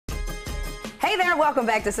Hey there, welcome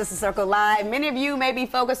back to Sister Circle Live. Many of you may be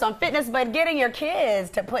focused on fitness, but getting your kids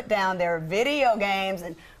to put down their video games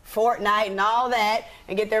and Fortnite and all that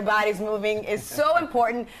and get their bodies moving is so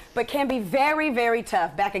important, but can be very, very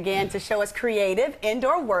tough. Back again to show us creative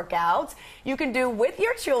indoor workouts you can do with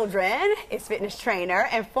your children. It's fitness trainer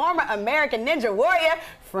and former American Ninja Warrior,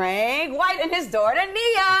 Frank White, and his daughter,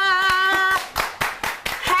 Nia.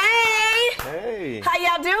 Hey! Hey! How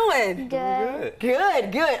y'all doing? Good.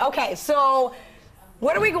 Good, good. Okay, so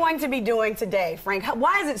what are we going to be doing today, Frank?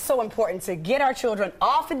 Why is it so important to get our children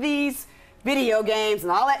off of these video games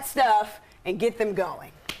and all that stuff and get them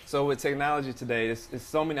going? So with technology today, there's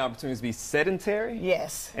so many opportunities to be sedentary.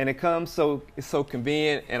 Yes. And it's so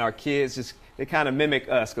convenient, and our kids they kind of mimic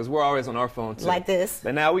us because we're always on our phone too. Like this.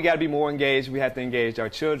 But now we got to be more engaged. We have to engage our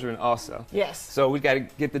children also. Yes. So we got to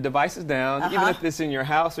get the devices down, even if it's in your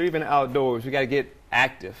house or even outdoors. We got to get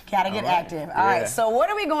active. Got to get active. All right. So what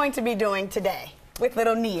are we going to be doing today with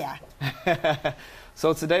little Nia?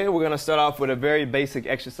 So today we're going to start off with a very basic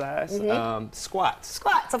exercise, squats.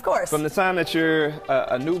 Squats, of course. From the time that you're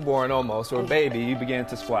a newborn almost, or a baby, you begin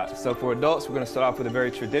to squat. So for adults, we're going to start off with a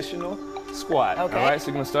very traditional squat. Okay. All right, so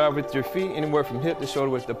you're going to start off with your feet anywhere from hip to shoulder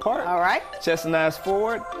width apart. All right. Chest and eyes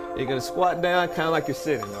forward. You're going to squat down kind of like you're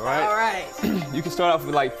sitting, all right? All right. You can start off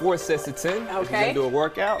with like 4 sets of 10. Okay. If you're going to do a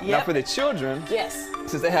workout. Yep. Now for the children, Yes.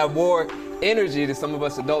 since they have more energy than some of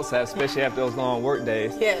us adults have, especially after those long work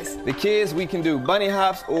days. Yes. The kids, we can do bunny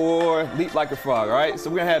hops or leap like a frog, all right? So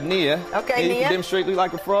we're going to have Nia. Okay, You Nia. can demonstrate leap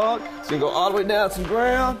like a frog. So you go all the way down to the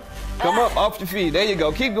ground. Come up off your feet. There you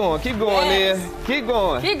go. Keep going, Yes. Nia. Keep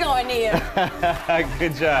going. Keep going, Nia.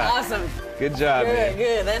 Good job. Awesome. Good job, Good, man.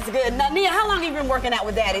 good. That's good. Now, Nia, how long have you been working out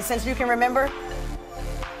with Daddy, since you can remember?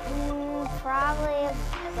 Probably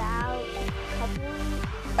about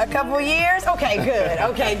A couple years? Okay, good.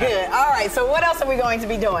 Okay, good. All right, so what else are we going to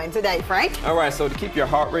be doing today, Frank? All right, so to keep your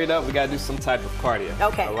heart rate up, we got to do some type of cardio.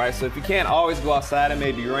 Okay. All right, so if you can't always go outside, it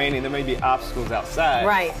may be raining, there may be obstacles outside.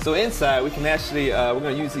 Right. So inside, we can actually, we're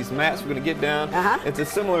going to use these mats. We're going to get down. It's a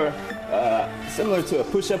similar to a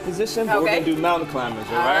push-up position, but we're Okay. going to do mountain climbers,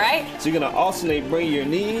 all right? So you're going to alternate, bring your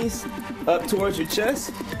knees up towards your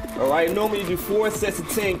chest. All right, normally you do 4 sets of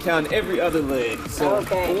 10, count every other leg. So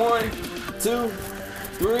Okay. 1, 2,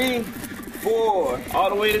 3, 4, all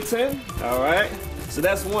the way to 10. All right. So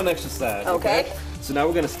that's one exercise. Okay. So now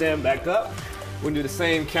we're gonna stand back up. We're gonna do the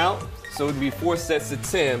same count. So it'd be 4 sets of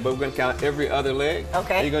 10, but we're gonna count every other leg.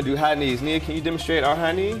 Okay. And you're gonna do high knees. Nia, can you demonstrate our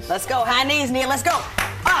high knees? Let's go. High knees, Nia. Let's go.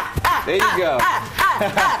 There you go.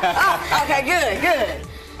 Okay, good, good.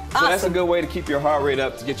 So that's a good way to keep your heart rate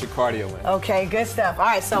up to get your cardio in. Okay, good stuff. All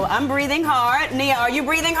right, so I'm breathing hard. Nia, are you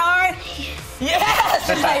breathing hard? Yes.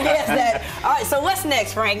 She's like, yes, Dad. All right, so what's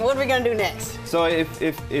next, Frank? What are we gonna do next? So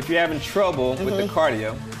if you're having trouble with the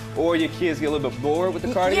cardio, or your kids get a little bit bored with the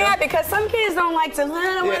cardio. Yeah, because some kids don't like to, I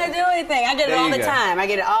don't want to do anything. I get it There all you the go. time. I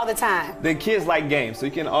get it all the time. The kids like games, so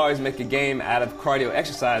you can always make a game out of cardio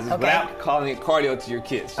exercises without calling it cardio to your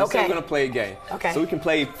kids. Just say we're gonna play a game. Okay. So we can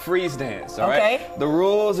play freeze dance, all right? Okay. The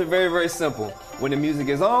rules are very, very simple. When the music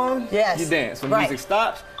is on, you dance. When the music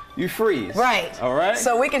stops, you freeze. Right. All right?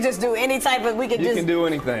 So we can just do any type of, You can do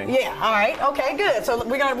anything. Yeah, all right, okay, good. So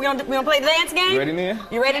we're gonna play the dance game? You ready, Nia?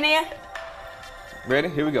 You ready, Nia? Ready?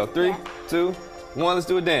 Here we go. 3, 2, 1, let's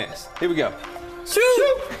do a dance. Here we go.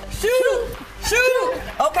 Shoot! Shoot! Shoot!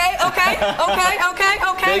 Okay.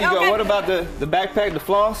 There you go. What about the backpack, the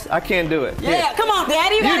floss? I can't do it. Yeah, come on,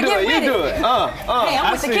 Daddy, you gotta get with it. You do it. Hey,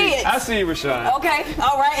 I'm with the kids. I see you, Rashawn. Okay,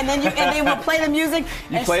 all right, and then we'll play the music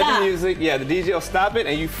You and play stop. the music, yeah, the DJ will stop it,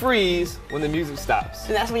 and you freeze when the music stops.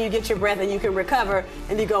 And that's when you get your breath and you can recover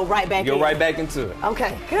and you go right back in. Go right back into it.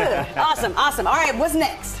 Okay, good. Awesome. All right, what's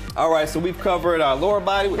next? All right, so we've covered our lower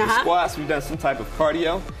body with the squats. We've done some type of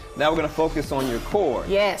cardio. Now we're going to focus on your core.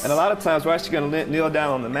 Yes. And a lot of times we're actually going to kneel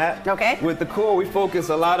down on the mat. Okay. With the core, we focus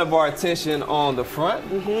a lot of our attention on the front,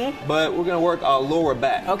 but we're going to work our lower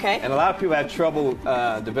back. Okay. And a lot of people have trouble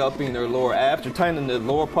developing their lower abs or tightening the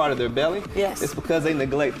lower part of their belly. Yes. It's because they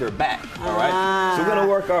neglect their back. All right. So we're going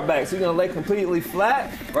to work our back. So you're going to lay completely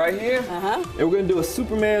flat right here. And we're going to do a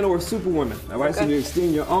Superman or a Superwoman. All right. So you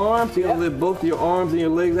extend your arms. You're going to lift both your arms and your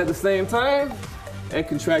legs at the same time. And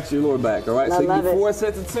contract your lower back, all right? So you can do 4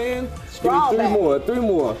 sets of 10. Strong Give me 3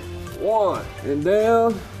 more. 1, and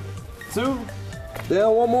down. 2,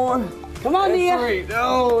 down 1 more. Come on, Nia. 3.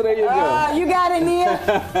 Oh, there you go. You got it, Nia.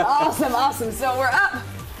 Awesome. So we're up.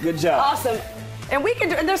 Good job. Awesome. And we can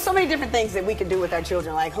do, and there's so many different things that we can do with our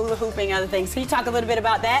children, like hula hooping, other things. Can you talk a little bit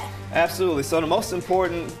about that? Absolutely. So the most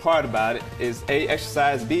important part about it is A,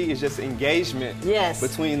 exercise. B is just engagement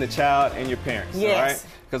between the child and your parents. Yes. All right?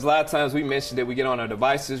 because a lot of times we mentioned that we get on our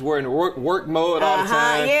devices. We're in work mode all the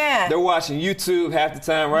time. Yeah. They're watching YouTube half the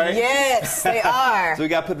time, right? Yes, they are. So we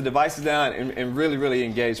got to put the devices down and really, really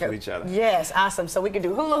engage with each other. Yes, awesome. So we can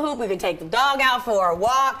do hula hoop. We can take the dog out for a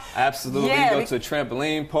walk. Absolutely. Yeah, you go to a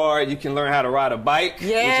trampoline park. You can learn how to ride a bike,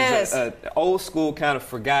 yes, which is an old school kind of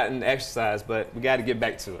forgotten exercise, but we got to get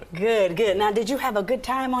back to it. Good, good. Now, did you have a good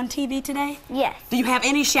time on TV today? Yes. Do you have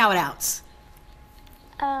any shout-outs?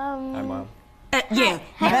 Hi, Mom. Yeah.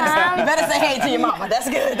 You better say hey to your mama. That's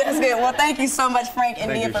good. That's good. Well, thank you so much, Frank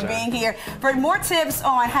and Nia, for being here. For more tips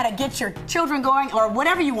on how to get your children going or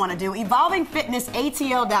whatever you want to do,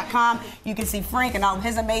 evolvingfitnessatl.com. You can see Frank and all of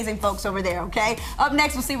his amazing folks over there, okay? Up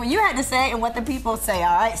next, we'll see what you had to say and what the people say,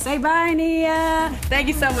 all right? Say bye, Nia. Thank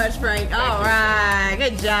you so much, Frank. All right.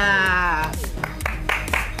 Good job.